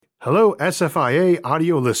Hello SFIA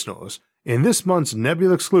audio listeners. In this month's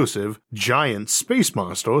Nebula exclusive, Giant Space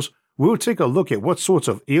Monsters, we'll take a look at what sorts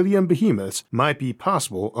of alien behemoths might be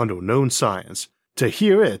possible under known science. To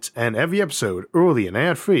hear it and every episode early and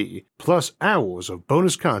ad-free, plus hours of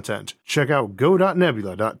bonus content, check out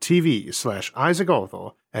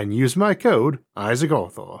go.nebula.tv/IsaacArthur and use my code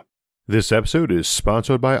IsaacArthur. This episode is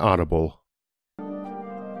sponsored by Audible.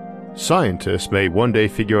 Scientists may one day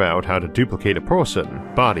figure out how to duplicate a person,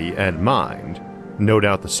 body, and mind. No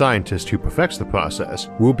doubt the scientist who perfects the process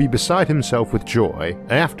will be beside himself with joy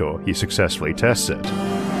after he successfully tests it.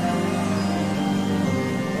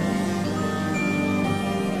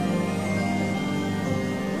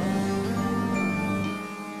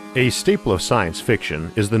 A staple of science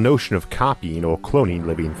fiction is the notion of copying or cloning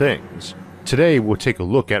living things. Today we'll take a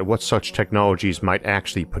look at what such technologies might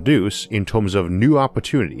actually produce in terms of new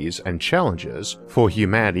opportunities and challenges for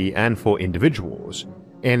humanity and for individuals,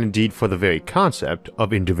 and indeed for the very concept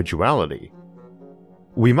of individuality.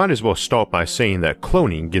 We might as well start by saying that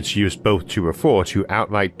cloning gets used both to refer to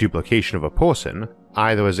outright duplication of a person,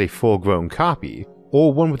 either as a full-grown copy,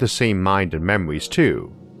 or one with the same mind and memories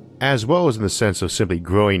too, as well as in the sense of simply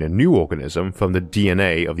growing a new organism from the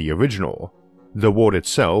DNA of the original. The word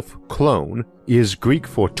itself, clone, is Greek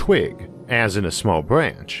for twig, as in a small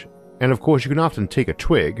branch, and of course you can often take a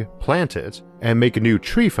twig, plant it, and make a new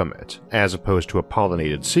tree from it, as opposed to a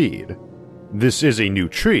pollinated seed. This is a new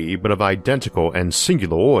tree, but of identical and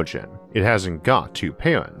singular origin. It hasn't got two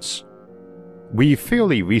parents. We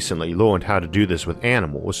fairly recently learned how to do this with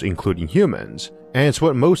animals, including humans, and it's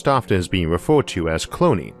what most often is being referred to as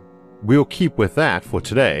cloning. We'll keep with that for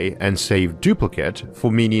today and save duplicate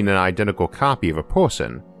for meaning an identical copy of a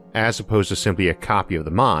person, as opposed to simply a copy of the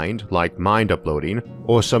mind, like mind uploading,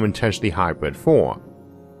 or some intentionally hybrid form.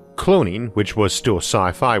 Cloning, which was still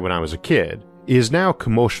sci-fi when I was a kid, is now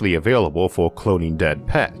commercially available for cloning dead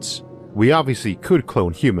pets. We obviously could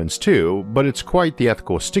clone humans too, but it's quite the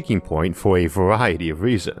ethical sticking point for a variety of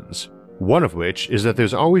reasons. One of which is that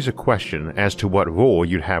there's always a question as to what role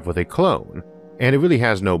you'd have with a clone, and it really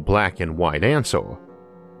has no black and white answer.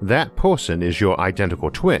 That person is your identical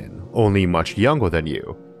twin, only much younger than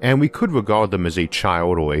you, and we could regard them as a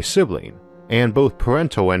child or a sibling, and both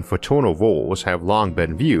parental and fraternal roles have long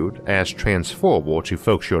been viewed as transferable to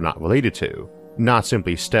folks you're not related to, not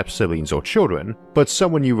simply step-siblings or children, but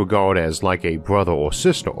someone you regard as like a brother or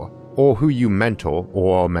sister, or who you mentor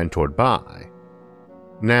or are mentored by.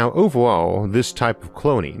 Now overall, this type of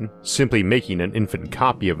cloning, simply making an infant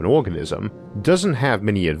copy of an organism, doesn't have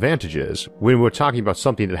many advantages when we're talking about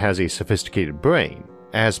something that has a sophisticated brain,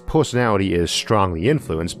 as personality is strongly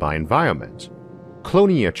influenced by environment.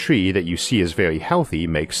 Cloning a tree that you see as very healthy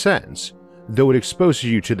makes sense, though it exposes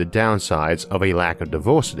you to the downsides of a lack of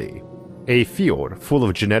diversity. A field full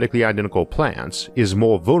of genetically identical plants is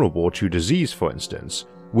more vulnerable to disease, for instance,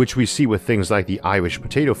 which we see with things like the Irish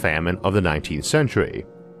potato famine of the 19th century.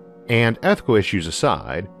 And ethical issues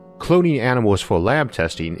aside, cloning animals for lab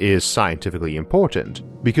testing is scientifically important,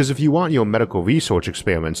 because if you want your medical research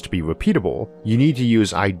experiments to be repeatable, you need to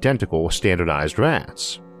use identical standardized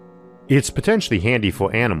rats. It's potentially handy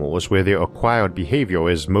for animals where their acquired behavior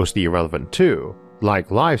is mostly irrelevant too, like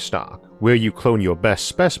livestock, where you clone your best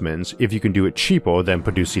specimens if you can do it cheaper than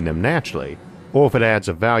producing them naturally, or if it adds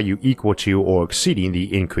a value equal to or exceeding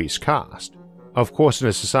the increased cost. Of course, in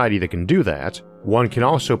a society that can do that, one can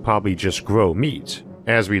also probably just grow meat,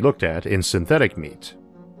 as we looked at in synthetic meat.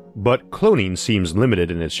 But cloning seems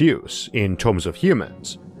limited in its use, in terms of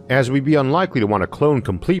humans, as we'd be unlikely to want to clone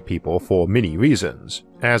complete people for many reasons,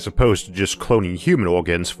 as opposed to just cloning human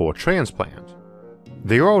organs for transplant.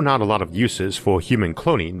 There are not a lot of uses for human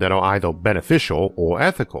cloning that are either beneficial or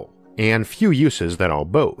ethical, and few uses that are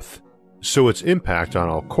both. So its impact on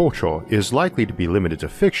our culture is likely to be limited to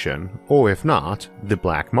fiction, or if not, the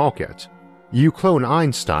black market. You clone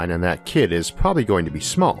Einstein and that kid is probably going to be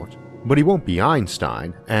smart, but he won't be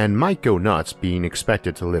Einstein and might go nuts being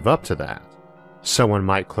expected to live up to that. Someone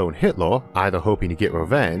might clone Hitler, either hoping to get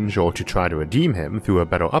revenge or to try to redeem him through a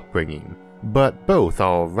better upbringing, but both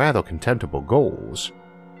are rather contemptible goals.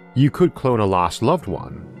 You could clone a lost loved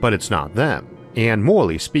one, but it's not them, and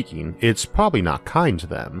morally speaking, it's probably not kind to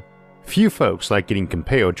them. Few folks like getting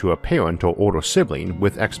compared to a parent or older sibling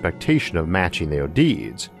with expectation of matching their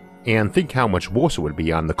deeds, and think how much worse it would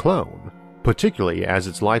be on the clone, particularly as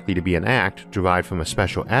it's likely to be an act derived from a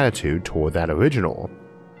special attitude toward that original.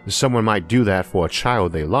 Someone might do that for a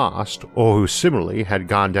child they lost, or who similarly had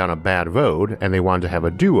gone down a bad road and they wanted to have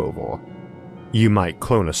a do-over. You might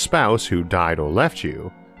clone a spouse who died or left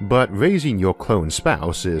you, but raising your clone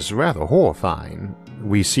spouse is rather horrifying,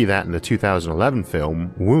 We see that in the 2011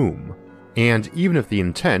 film Womb. And even if the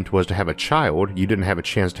intent was to have a child you didn't have a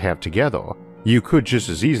chance to have together, you could just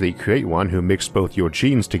as easily create one who mixed both your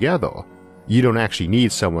genes together. You don't actually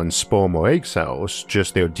need someone's sperm or egg cells,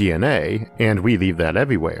 just their DNA, and we leave that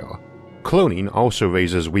everywhere. Cloning also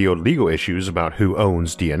raises weird legal issues about who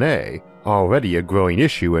owns DNA, already a growing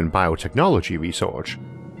issue in biotechnology research,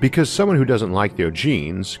 because someone who doesn't like their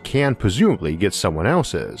genes can presumably get someone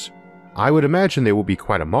else's. I would imagine there will be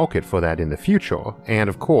quite a market for that in the future, and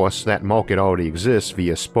of course that market already exists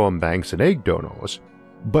via sperm banks and egg donors.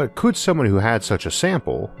 But could someone who had such a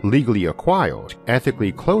sample, legally acquired,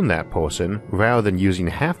 ethically clone that person rather than using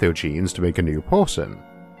half their genes to make a new person?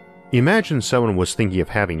 Imagine someone was thinking of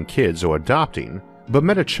having kids or adopting, but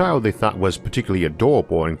met a child they thought was particularly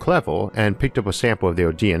adorable and clever and picked up a sample of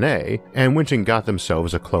their DNA and went and got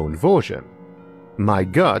themselves a cloned version. My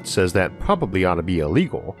gut says that probably ought to be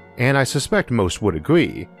illegal, and I suspect most would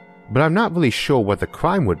agree, but I'm not really sure what the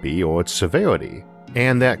crime would be or its severity,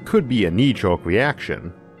 and that could be a knee-jerk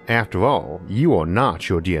reaction. After all, you are not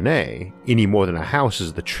your DNA, any more than a house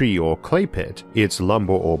is the tree or clay pit its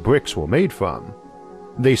lumber or bricks were made from.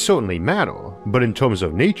 They certainly matter, but in terms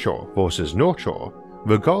of nature versus nurture,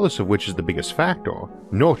 regardless of which is the biggest factor,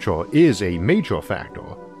 nurture is a major factor,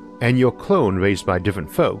 and your clone raised by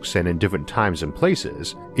different folks and in different times and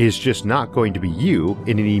places is just not going to be you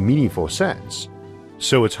in any meaningful sense.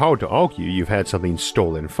 So it's hard to argue you've had something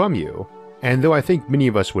stolen from you, and though I think many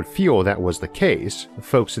of us would feel that was the case,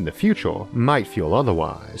 folks in the future might feel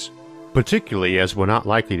otherwise, particularly as we're not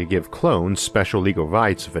likely to give clones special legal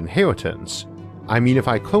rights of inheritance. I mean, if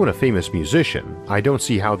I clone a famous musician, I don't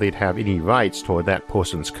see how they'd have any rights toward that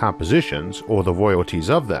person's compositions or the royalties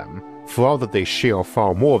of them, for all that they share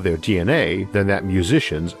far more of their DNA than that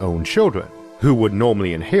musician's own children, who would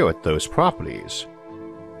normally inherit those properties.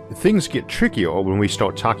 Things get trickier when we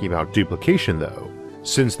start talking about duplication though,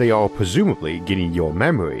 since they are presumably getting your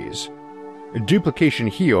memories. Duplication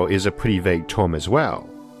here is a pretty vague term as well.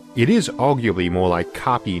 It is arguably more like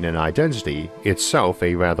copying an identity, itself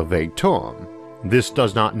a rather vague term. This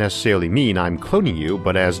does not necessarily mean I'm cloning you,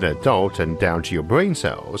 but as an adult and down to your brain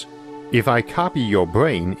cells. If I copy your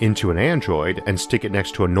brain into an android and stick it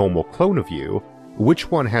next to a normal clone of you, which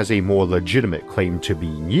one has a more legitimate claim to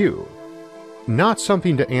being you? Not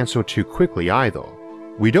something to answer too quickly either.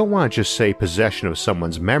 We don't want to just say possession of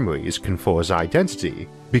someone's memories confers identity,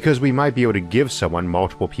 because we might be able to give someone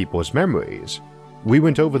multiple people's memories. We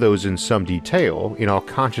went over those in some detail in our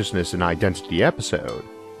consciousness and identity episode,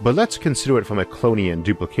 but let's consider it from a cloning and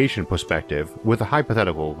duplication perspective with a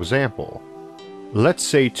hypothetical example. Let's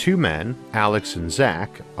say two men, Alex and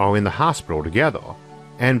Zach, are in the hospital together,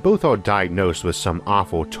 and both are diagnosed with some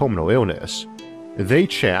awful terminal illness. They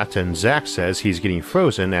chat and Zach says he's getting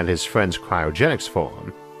frozen at his friend's cryogenics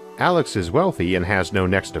farm. Alex is wealthy and has no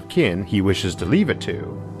next of kin he wishes to leave it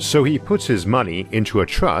to, so he puts his money into a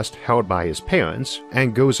trust held by his parents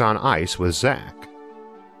and goes on ice with Zach.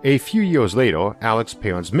 A few years later, Alex's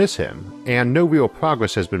parents miss him, and no real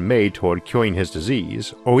progress has been made toward curing his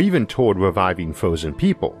disease or even toward reviving frozen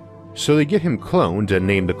people, so they get him cloned and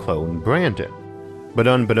name the clone Brandon. But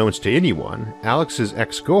unbeknownst to anyone, Alex's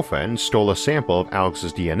ex-girlfriend stole a sample of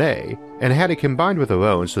Alex's DNA and had it combined with her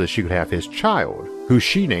own so that she could have his child, who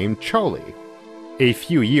she named Charlie. A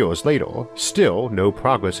few years later, still no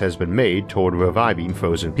progress has been made toward reviving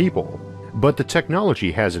frozen people, but the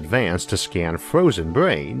technology has advanced to scan frozen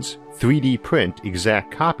brains, 3D print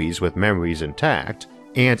exact copies with memories intact,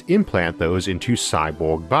 and implant those into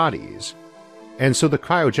cyborg bodies. And so the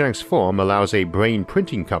cryogenics farm allows a brain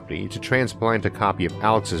printing company to transplant a copy of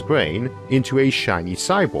Alex's brain into a shiny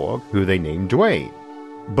cyborg who they name Dwayne.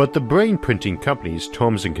 But the brain printing company's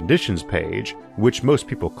terms and conditions page, which most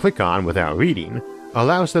people click on without reading,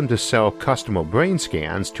 allows them to sell customer brain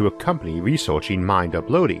scans to a company researching mind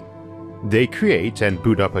uploading. They create and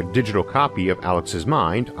boot up a digital copy of Alex's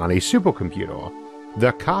mind on a supercomputer.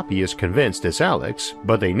 The copy is convinced it's Alex,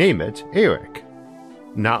 but they name it Eric.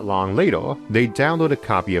 Not long later, they download a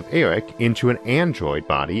copy of Eric into an android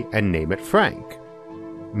body and name it Frank.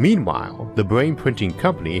 Meanwhile, the brain printing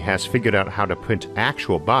company has figured out how to print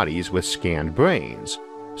actual bodies with scanned brains,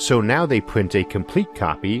 so now they print a complete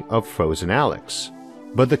copy of frozen Alex.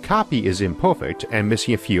 But the copy is imperfect and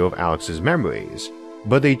missing a few of Alex's memories,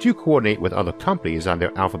 but they do coordinate with other companies on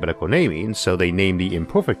their alphabetical naming, so they name the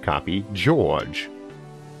imperfect copy George.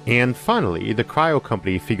 And finally, the cryo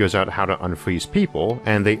company figures out how to unfreeze people,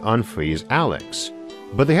 and they unfreeze Alex.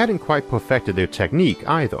 But they hadn't quite perfected their technique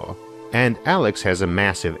either, and Alex has a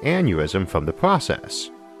massive aneurysm from the process.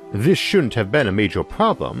 This shouldn't have been a major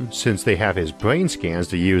problem, since they have his brain scans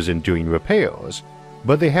to use in doing repairs,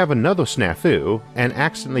 But they have another snafu and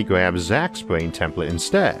accidentally grab Zach's brain template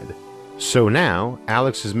instead. So now,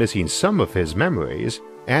 Alex is missing some of his memories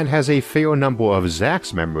and has a fair number of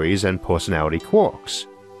Zach's memories and personality quirks.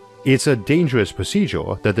 It's a dangerous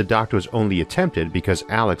procedure that the doctors only attempted because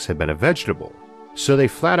Alex had been a vegetable, so they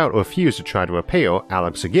flat out refused to try to repair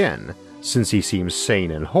Alex again, since he seems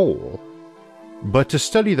sane and whole. But to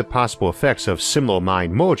study the possible effects of similar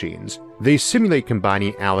mind mergings, they simulate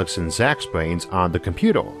combining Alex and Zach's brains on the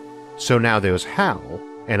computer. So now there's Hal,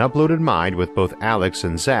 an uploaded mind with both Alex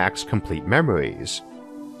and Zach's complete memories.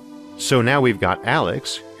 So now we've got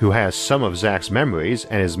Alex, who has some of Zach's memories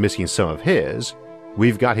and is missing some of his.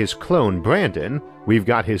 We've got his clone Brandon, we've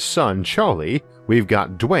got his son Charlie, we've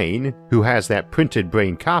got Dwayne, who has that printed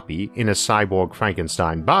brain copy in a cyborg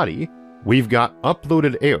Frankenstein body, we've got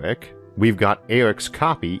uploaded Eric, we've got Eric's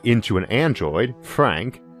copy into an android,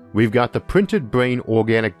 Frank, we've got the printed brain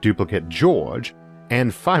organic duplicate George,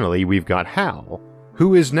 and finally we've got Hal,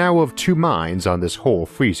 who is now of two minds on this whole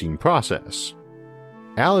freezing process.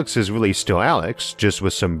 Alex is really still Alex, just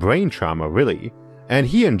with some brain trauma really, and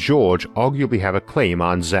he and George arguably have a claim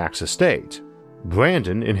on Zach's estate.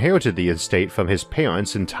 Brandon inherited the estate from his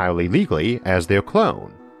parents entirely legally as their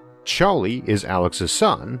clone. Charlie is Alex's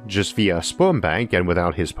son, just via a sperm bank and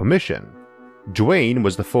without his permission. Dwayne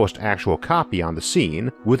was the first actual copy on the scene,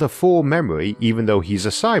 with a full memory even though he's a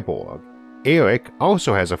cyborg. Eric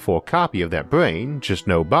also has a full copy of that brain, just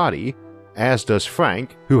no body, as does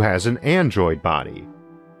Frank, who has an android body.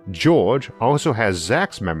 George also has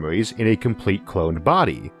Zach's memories in a complete cloned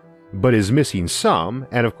body, but is missing some,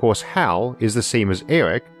 and of course Hal is the same as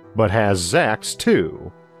Eric, but has Zach's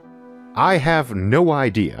too. I have no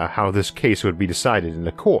idea how this case would be decided in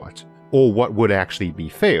the court, or what would actually be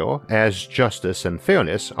fair, as justice and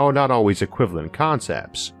fairness are not always equivalent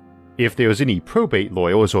concepts. If there's any probate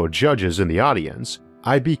lawyers or judges in the audience,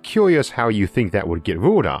 I'd be curious how you think that would get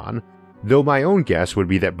ruled on, though my own guess would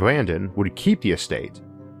be that Brandon would keep the estate.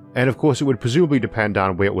 And of course it would presumably depend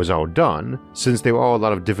on where it was all done, since there are a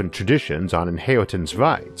lot of different traditions on inheritance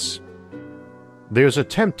rights. There's a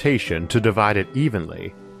temptation to divide it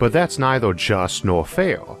evenly, but that's neither just nor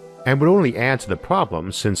fair, and would only add to the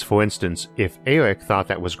problem since, for instance, if Eric thought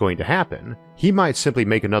that was going to happen, he might simply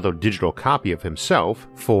make another digital copy of himself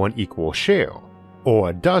for an equal share, or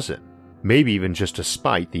a dozen, maybe even just to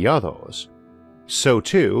spite the others. So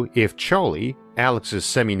too, if Charlie, Alex's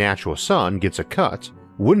semi-natural son, gets a cut,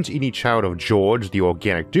 wouldn't any child of George, the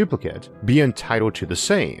organic duplicate, be entitled to the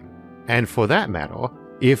same? And for that matter,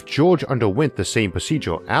 if George underwent the same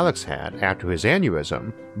procedure Alex had after his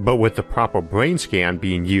aneurysm, but with the proper brain scan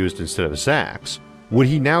being used instead of Zach's, would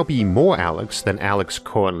he now be more Alex than Alex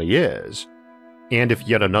currently is? And if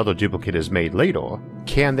yet another duplicate is made later,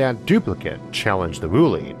 can that duplicate challenge the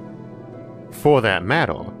ruling? For that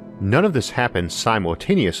matter, none of this happened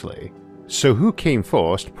simultaneously, so who came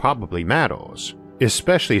first probably matters.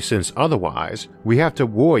 Especially since otherwise, we have to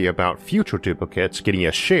worry about future duplicates getting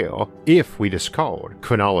a share if we discard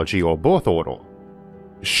chronology or birth order.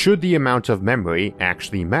 Should the amount of memory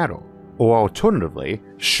actually matter? Or alternatively,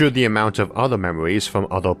 should the amount of other memories from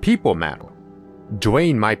other people matter?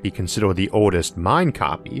 Dwayne might be considered the oldest mind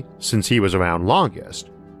copy since he was around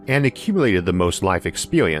longest, and accumulated the most life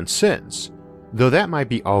experience since, though that might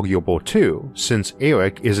be arguable too since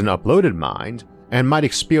Eric is an uploaded mind and might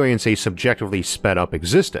experience a subjectively sped up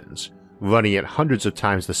existence, running at hundreds of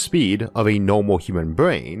times the speed of a normal human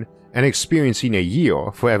brain and experiencing a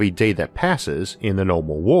year for every day that passes in the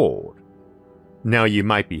normal world. Now you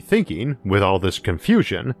might be thinking, with all this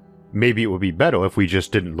confusion, maybe it would be better if we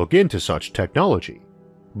just didn't look into such technology.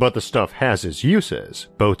 But the stuff has its uses,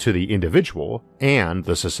 both to the individual and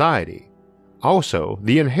the society. Also,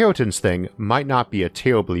 the inheritance thing might not be a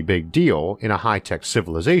terribly big deal in a high-tech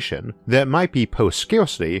civilization that might be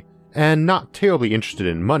post-scarcity and not terribly interested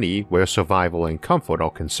in money where survival and comfort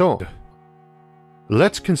are concerned.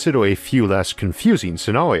 Let's consider a few less confusing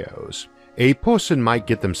scenarios. A person might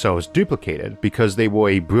get themselves duplicated because they were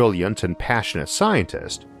a brilliant and passionate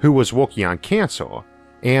scientist who was working on cancer,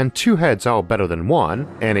 and 2 heads are better than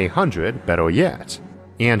 1 and 100 better yet,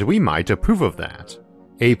 and we might approve of that.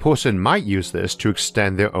 A person might use this to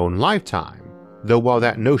extend their own lifetime, though while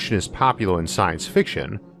that notion is popular in science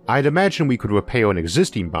fiction, I'd imagine we could repair an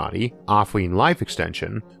existing body, offering life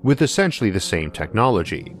extension, with essentially the same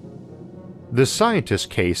technology. The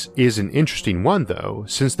scientist case is an interesting one though,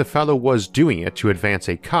 since the fellow was doing it to advance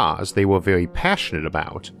a cause they were very passionate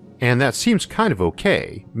about, and that seems kind of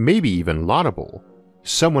okay, maybe even laudable.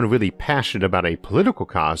 Someone really passionate about a political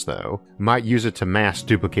cause, though, might use it to mass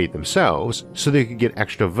duplicate themselves so they could get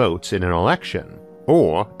extra votes in an election,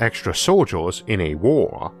 or extra soldiers in a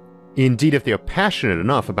war. Indeed, if they're passionate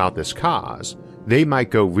enough about this cause, they might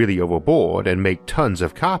go really overboard and make tons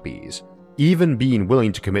of copies, even being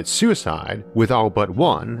willing to commit suicide with all but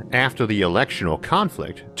one after the election or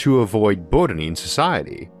conflict to avoid burdening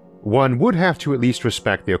society. One would have to at least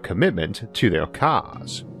respect their commitment to their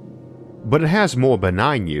cause. But it has more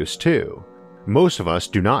benign use too. Most of us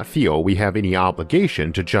do not feel we have any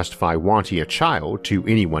obligation to justify wanting a child to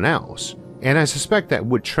anyone else, and I suspect that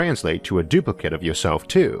would translate to a duplicate of yourself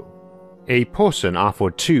too. A person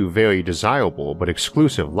offered two very desirable but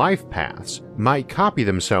exclusive life paths might copy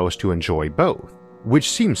themselves to enjoy both,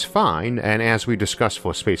 which seems fine and, as we discussed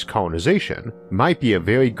for space colonization, might be a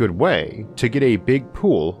very good way to get a big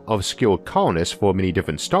pool of skilled colonists for many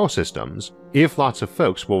different star systems if lots of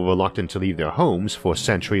folks were reluctant to leave their homes for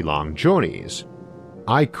century-long journeys.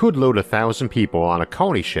 I could load 1,000 people on a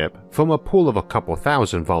colony ship from a pool of a couple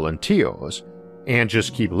thousand volunteers, and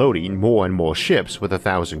just keep loading more and more ships with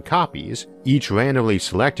 1,000 copies, each randomly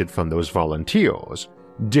selected from those volunteers,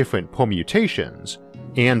 different permutations,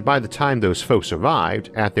 and by the time those folks arrived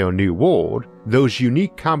at their new world, those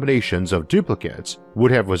unique combinations of duplicates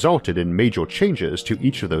would have resulted in major changes to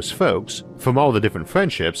each of those folks from all the different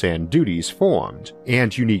friendships and duties formed,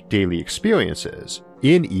 and unique daily experiences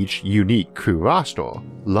in each unique crew roster,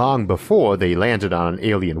 long before they landed on an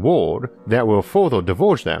alien world that will further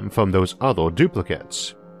divulge them from those other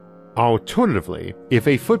duplicates. Alternatively, if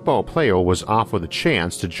a football player was offered the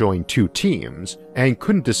chance to join two teams and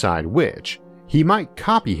couldn't decide which, he might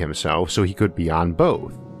copy himself so he could be on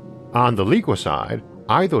both. On the legal side,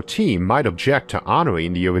 either team might object to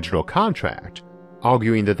honoring the original contract,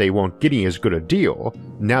 arguing that they weren't getting as good a deal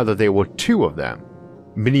now that there were two of them.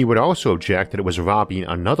 Many would also object that it was robbing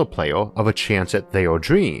another player of a chance at their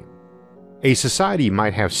dream. A society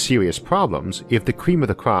might have serious problems if the cream of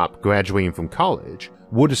the crop graduating from college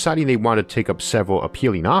were deciding they wanted to take up several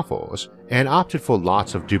appealing offers and opted for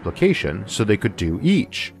lots of duplication so they could do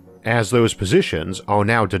each, as those positions are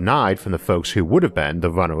now denied from the folks who would have been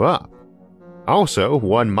the runner-up. Also,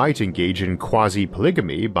 one might engage in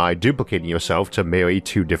quasi-polygamy by duplicating yourself to marry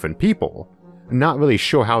two different people. Not really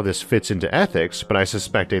sure how this fits into ethics, but I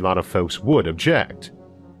suspect a lot of folks would object.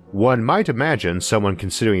 One might imagine someone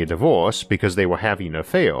considering a divorce because they were having an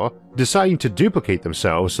affair, deciding to duplicate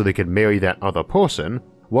themselves so they could marry that other person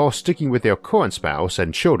while sticking with their current spouse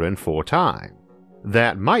and children for a time.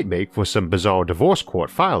 That might make for some bizarre divorce court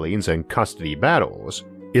filings and custody battles,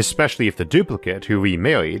 especially if the duplicate who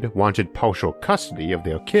remarried wanted partial custody of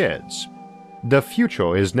their kids. The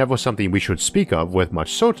future is never something we should speak of with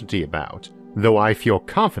much certainty about, though I feel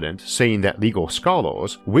confident saying that legal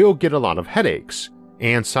scholars will get a lot of headaches,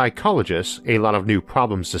 and psychologists a lot of new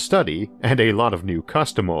problems to study and a lot of new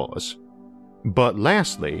customers. But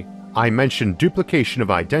lastly, I mentioned duplication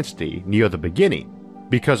of identity near the beginning,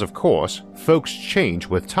 because of course, folks change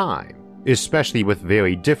with time, especially with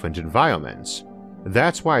very different environments.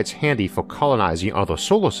 That's why it's handy for colonizing other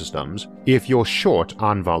solar systems if you're short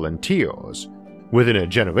on volunteers. Within a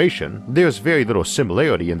generation, there's very little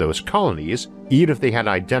similarity in those colonies, even if they had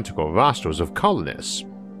identical rosters of colonists.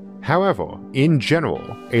 However, in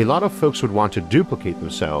general, a lot of folks would want to duplicate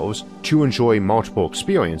themselves to enjoy multiple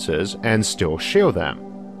experiences and still share them.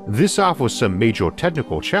 This offers some major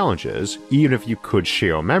technical challenges, even if you could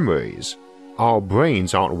share memories. Our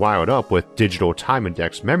brains aren't wired up with digital time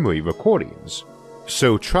index memory recordings,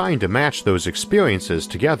 so trying to match those experiences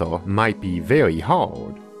together might be very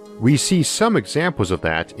hard. We see some examples of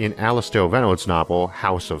that in Alastair Reynolds' novel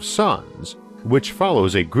House of Suns, which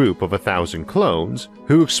follows a group of 1,000 clones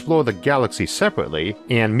who explore the galaxy separately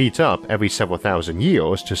and meet up every several thousand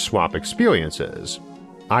years to swap experiences.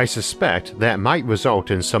 I suspect that might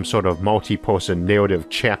result in some sort of multi-person narrative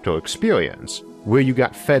chapter experience, where you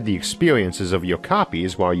got fed the experiences of your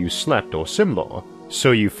copies while you slept or similar,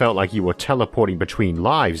 so you felt like you were teleporting between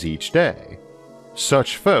lives each day.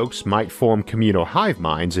 Such folks might form communal hive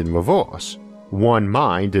minds in reverse, one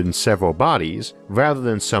mind in several bodies rather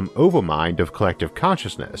than some overmind of collective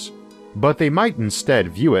consciousness, but they might instead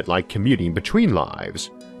view it like commuting between lives,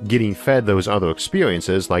 getting fed those other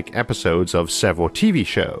experiences like episodes of several TV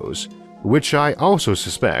shows, which I also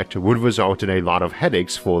suspect would result in a lot of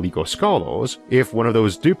headaches for legal scholars if one of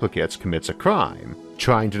those duplicates commits a crime,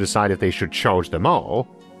 trying to decide if they should charge them all,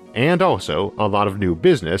 and also a lot of new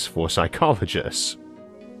business for psychologists.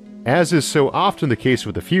 As is so often the case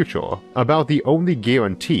with the future, about the only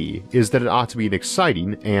guarantee is that it ought to be an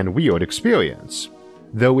exciting and weird experience.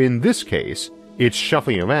 Though in this case, it's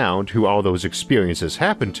shuffling around who all those experiences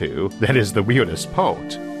happen to that is the weirdest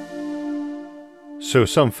part. So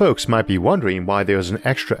some folks might be wondering why there's an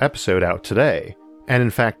extra episode out today, and in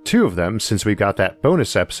fact 2 of them since we got that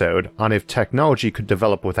bonus episode on if technology could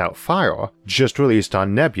develop without fire just released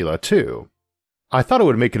on Nebula too. I thought it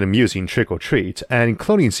would make an amusing trick-or-treat, and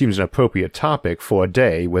cloning seems an appropriate topic for a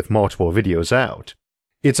day with multiple videos out.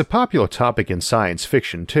 It's a popular topic in science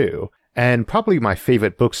fiction too, and probably my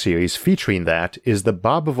favorite book series featuring that is the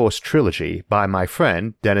Bobiverse trilogy by my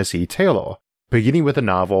friend Dennis E. Taylor, beginning with the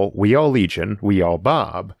novel We Are Legion, We Are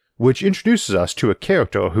Bob, which introduces us to a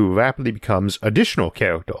character who rapidly becomes additional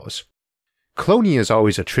characters. Cloning is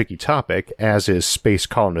always a tricky topic, as is space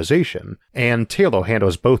colonization, and Taylor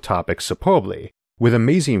handles both topics superbly, with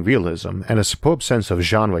amazing realism and a superb sense of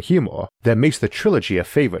genre humor that makes the trilogy a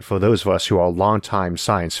favorite for those of us who are longtime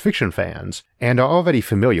science fiction fans and are already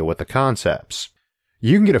familiar with the concepts.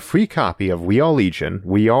 You can get a free copy of We Are Legion,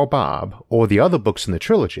 We Are Bob, or the other books in the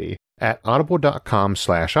trilogy at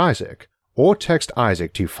audible.com/Isaac, or text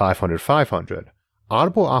Isaac to 500-500.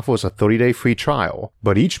 Audible offers a 30-day free trial,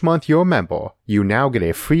 but each month you're a member, you now get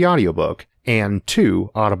a free audiobook and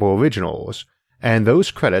 2 Audible originals, and those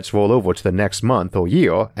credits roll over to the next month or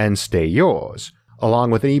year and stay yours, along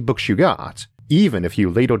with any books you got, even if you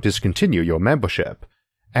later discontinue your membership.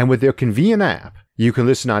 And with their convenient app, you can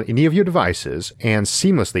listen on any of your devices and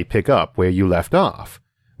seamlessly pick up where you left off,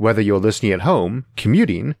 whether you're listening at home,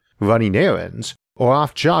 commuting, running errands, or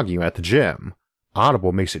off jogging at the gym.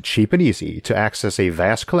 Audible makes it cheap and easy to access a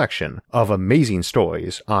vast collection of amazing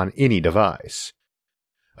stories on any device.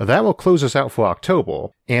 That will close us out for October,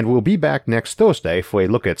 and we'll be back next Thursday for a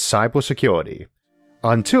look at cybersecurity.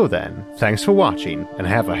 Until then, thanks for watching, and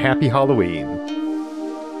have a happy Halloween.